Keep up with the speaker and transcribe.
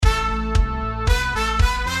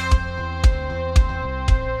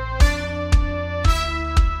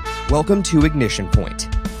Welcome to Ignition Point,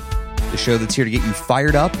 the show that's here to get you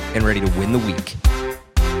fired up and ready to win the week.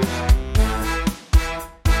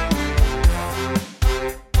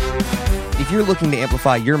 If you're looking to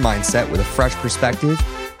amplify your mindset with a fresh perspective,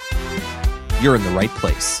 you're in the right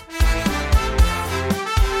place.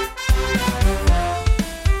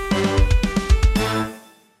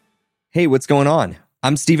 Hey, what's going on?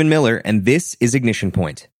 I'm Stephen Miller, and this is Ignition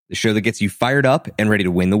Point, the show that gets you fired up and ready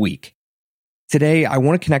to win the week. Today, I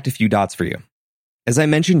want to connect a few dots for you. As I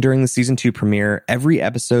mentioned during the Season 2 premiere, every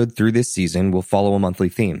episode through this season will follow a monthly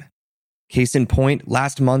theme. Case in point,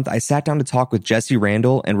 last month, I sat down to talk with Jesse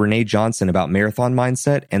Randall and Renee Johnson about marathon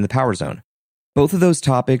mindset and the Power Zone. Both of those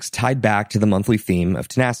topics tied back to the monthly theme of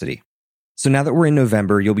tenacity. So now that we're in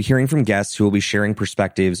November, you'll be hearing from guests who will be sharing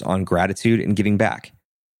perspectives on gratitude and giving back.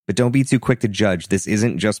 But don't be too quick to judge. This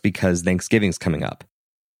isn't just because Thanksgiving's coming up.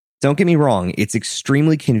 Don't get me wrong, it's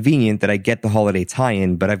extremely convenient that I get the holiday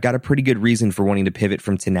tie-in, but I've got a pretty good reason for wanting to pivot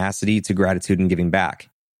from tenacity to gratitude and giving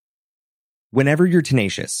back. Whenever you're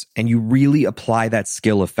tenacious and you really apply that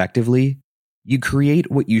skill effectively, you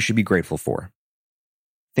create what you should be grateful for.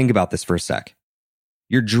 Think about this for a sec.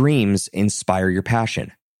 Your dreams inspire your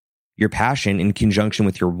passion. Your passion, in conjunction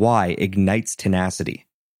with your why, ignites tenacity.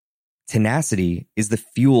 Tenacity is the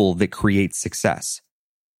fuel that creates success.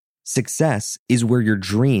 Success is where your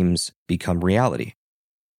dreams become reality.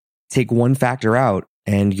 Take one factor out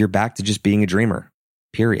and you're back to just being a dreamer,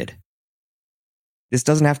 period. This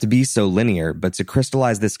doesn't have to be so linear, but to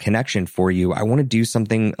crystallize this connection for you, I want to do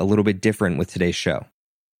something a little bit different with today's show.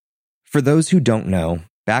 For those who don't know,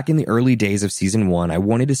 back in the early days of Season 1, I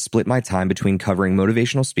wanted to split my time between covering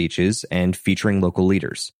motivational speeches and featuring local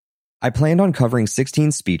leaders. I planned on covering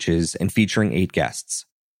 16 speeches and featuring 8 guests.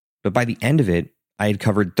 But by the end of it, I had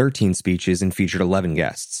covered 13 speeches and featured 11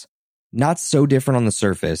 guests. Not so different on the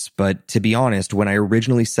surface, but to be honest, when I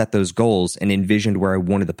originally set those goals and envisioned where I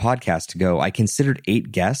wanted the podcast to go, I considered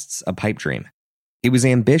 8 guests a pipe dream. It was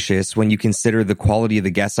ambitious when you consider the quality of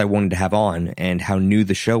the guests I wanted to have on and how new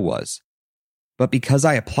the show was. But because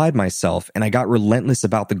I applied myself and I got relentless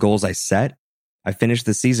about the goals I set, I finished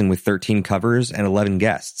the season with 13 covers and 11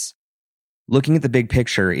 guests. Looking at the big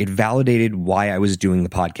picture, it validated why I was doing the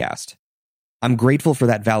podcast. I'm grateful for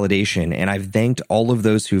that validation, and I've thanked all of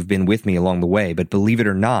those who've been with me along the way, but believe it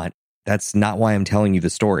or not, that's not why I'm telling you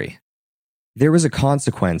the story. There was a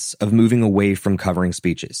consequence of moving away from covering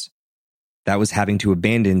speeches. That was having to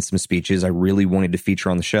abandon some speeches I really wanted to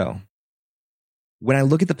feature on the show. When I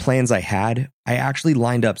look at the plans I had, I actually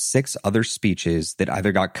lined up 6 other speeches that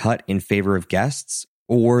either got cut in favor of guests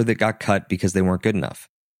or that got cut because they weren't good enough.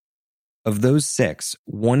 Of those 6,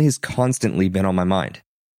 one has constantly been on my mind.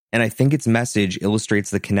 And I think its message illustrates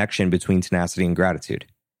the connection between tenacity and gratitude.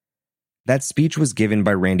 That speech was given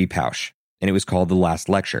by Randy Pausch, and it was called The Last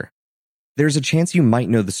Lecture. There's a chance you might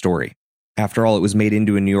know the story. After all, it was made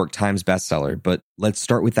into a New York Times bestseller, but let's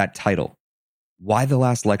start with that title. Why The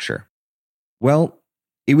Last Lecture? Well,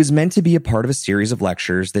 it was meant to be a part of a series of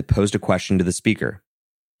lectures that posed a question to the speaker.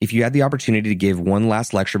 If you had the opportunity to give one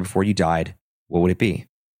last lecture before you died, what would it be?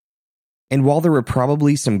 And while there were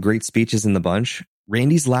probably some great speeches in the bunch,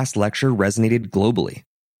 Randy's last lecture resonated globally.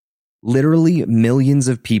 Literally millions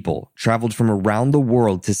of people traveled from around the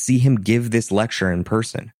world to see him give this lecture in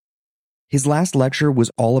person. His last lecture was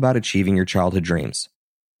all about achieving your childhood dreams.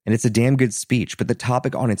 And it's a damn good speech, but the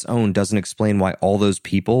topic on its own doesn't explain why all those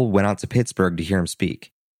people went out to Pittsburgh to hear him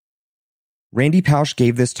speak. Randy Pausch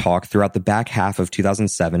gave this talk throughout the back half of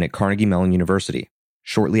 2007 at Carnegie Mellon University,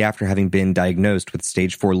 shortly after having been diagnosed with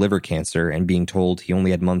stage 4 liver cancer and being told he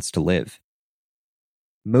only had months to live.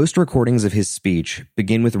 Most recordings of his speech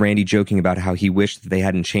begin with Randy joking about how he wished that they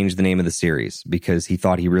hadn't changed the name of the series because he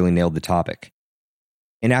thought he really nailed the topic.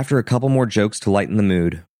 And after a couple more jokes to lighten the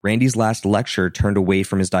mood, Randy's last lecture turned away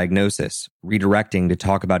from his diagnosis, redirecting to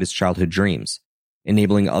talk about his childhood dreams,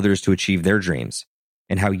 enabling others to achieve their dreams,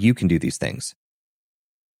 and how you can do these things.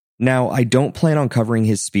 Now, I don't plan on covering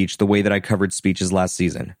his speech the way that I covered speeches last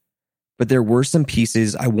season. But there were some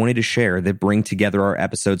pieces I wanted to share that bring together our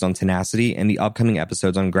episodes on tenacity and the upcoming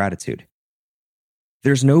episodes on gratitude.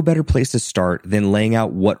 There's no better place to start than laying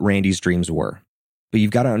out what Randy's dreams were. But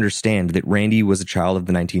you've got to understand that Randy was a child of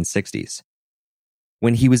the 1960s.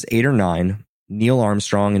 When he was 8 or 9, Neil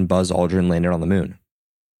Armstrong and Buzz Aldrin landed on the moon.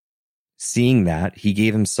 Seeing that, he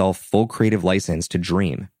gave himself full creative license to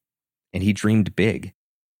dream. And he dreamed big.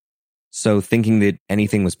 So thinking that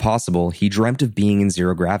anything was possible, he dreamt of being in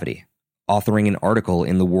zero gravity, authoring an article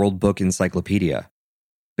in the World Book Encyclopedia,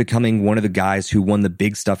 becoming one of the guys who won the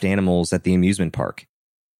big stuffed animals at the amusement park,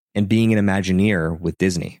 and being an Imagineer with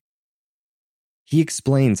Disney. He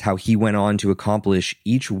explains how he went on to accomplish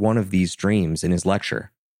each one of these dreams in his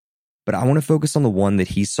lecture. But I want to focus on the one that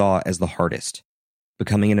he saw as the hardest,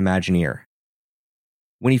 becoming an Imagineer.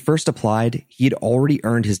 When he first applied, he had already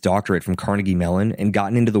earned his doctorate from Carnegie Mellon and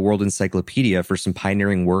gotten into the World Encyclopedia for some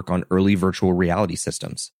pioneering work on early virtual reality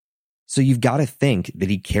systems. So you've got to think that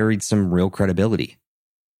he carried some real credibility.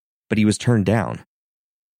 But he was turned down.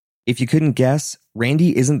 If you couldn't guess,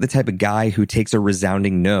 Randy isn't the type of guy who takes a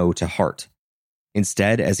resounding no to heart.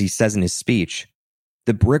 Instead, as he says in his speech,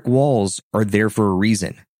 the brick walls are there for a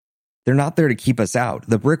reason. They're not there to keep us out.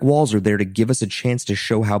 The brick walls are there to give us a chance to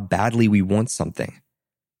show how badly we want something.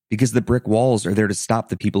 Because the brick walls are there to stop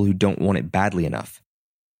the people who don't want it badly enough.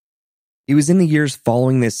 It was in the years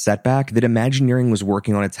following this setback that Imagineering was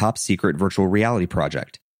working on a top-secret virtual reality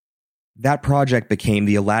project. That project became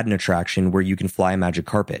the Aladdin attraction where you can fly a magic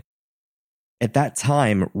carpet. At that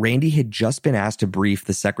time, Randy had just been asked to brief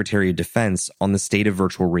the Secretary of Defense on the state of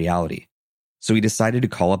virtual reality, so he decided to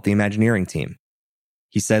call up the Imagineering team.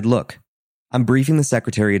 He said, "Look, I'm briefing the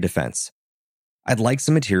Secretary of Defense. I'd like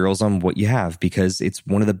some materials on what you have because it's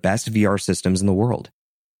one of the best VR systems in the world."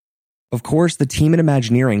 Of course, the team at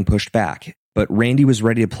Imagineering pushed back, but Randy was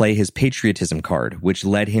ready to play his patriotism card, which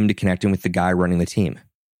led him to connecting with the guy running the team.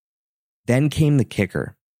 Then came the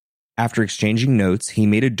kicker. After exchanging notes, he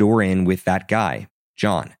made a door in with that guy,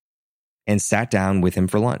 John, and sat down with him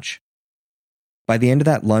for lunch. By the end of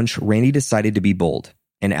that lunch, Randy decided to be bold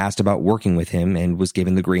and asked about working with him and was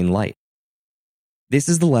given the green light. This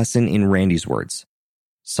is the lesson in Randy's words.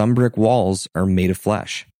 Some brick walls are made of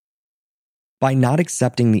flesh. By not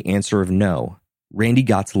accepting the answer of no, Randy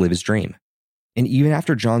got to live his dream. And even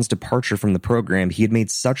after John's departure from the program, he had made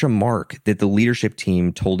such a mark that the leadership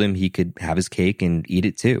team told him he could have his cake and eat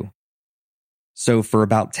it too. So for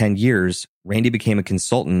about 10 years, Randy became a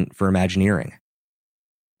consultant for Imagineering.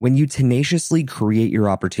 When you tenaciously create your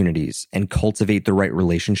opportunities and cultivate the right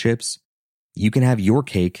relationships, you can have your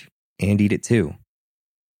cake and eat it too.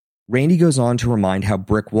 Randy goes on to remind how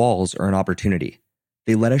brick walls are an opportunity.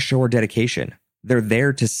 They let us show our dedication. They're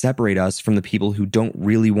there to separate us from the people who don't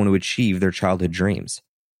really want to achieve their childhood dreams.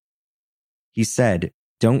 He said,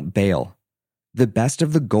 "Don't bail. The best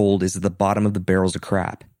of the gold is at the bottom of the barrels of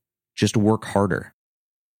crap. Just work harder."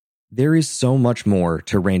 There is so much more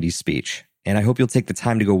to Randy's speech, and I hope you'll take the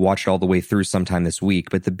time to go watch it all the way through sometime this week,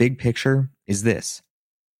 but the big picture is this.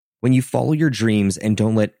 When you follow your dreams and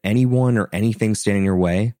don't let anyone or anything stand in your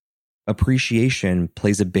way, appreciation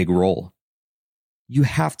plays a big role. You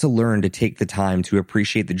have to learn to take the time to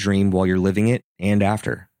appreciate the dream while you're living it and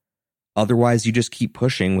after. Otherwise, you just keep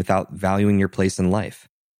pushing without valuing your place in life.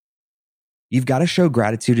 You've got to show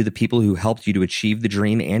gratitude to the people who helped you to achieve the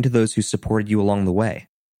dream and to those who supported you along the way.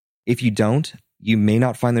 If you don't, you may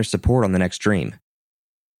not find their support on the next dream.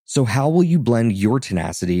 So how will you blend your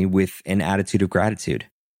tenacity with an attitude of gratitude?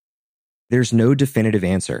 There's no definitive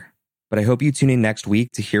answer, but I hope you tune in next week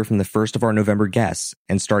to hear from the first of our November guests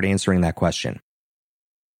and start answering that question.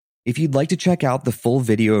 If you'd like to check out the full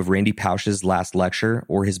video of Randy Pausch's last lecture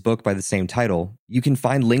or his book by the same title, you can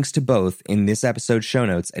find links to both in this episode's show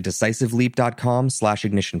notes at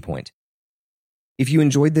decisiveleap.com/ignitionpoint. If you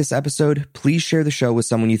enjoyed this episode, please share the show with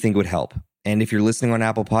someone you think would help. And if you're listening on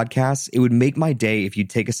Apple Podcasts, it would make my day if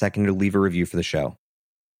you'd take a second to leave a review for the show.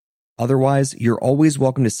 Otherwise, you're always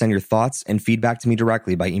welcome to send your thoughts and feedback to me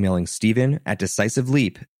directly by emailing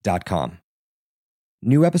steven@decisiveleap.com.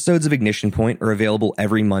 New episodes of Ignition Point are available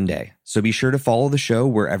every Monday, so be sure to follow the show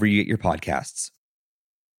wherever you get your podcasts.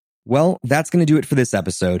 Well, that's going to do it for this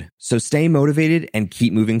episode, so stay motivated and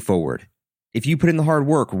keep moving forward. If you put in the hard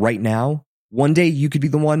work right now, one day you could be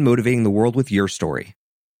the one motivating the world with your story.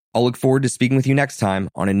 I'll look forward to speaking with you next time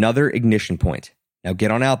on another Ignition Point. Now get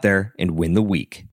on out there and win the week.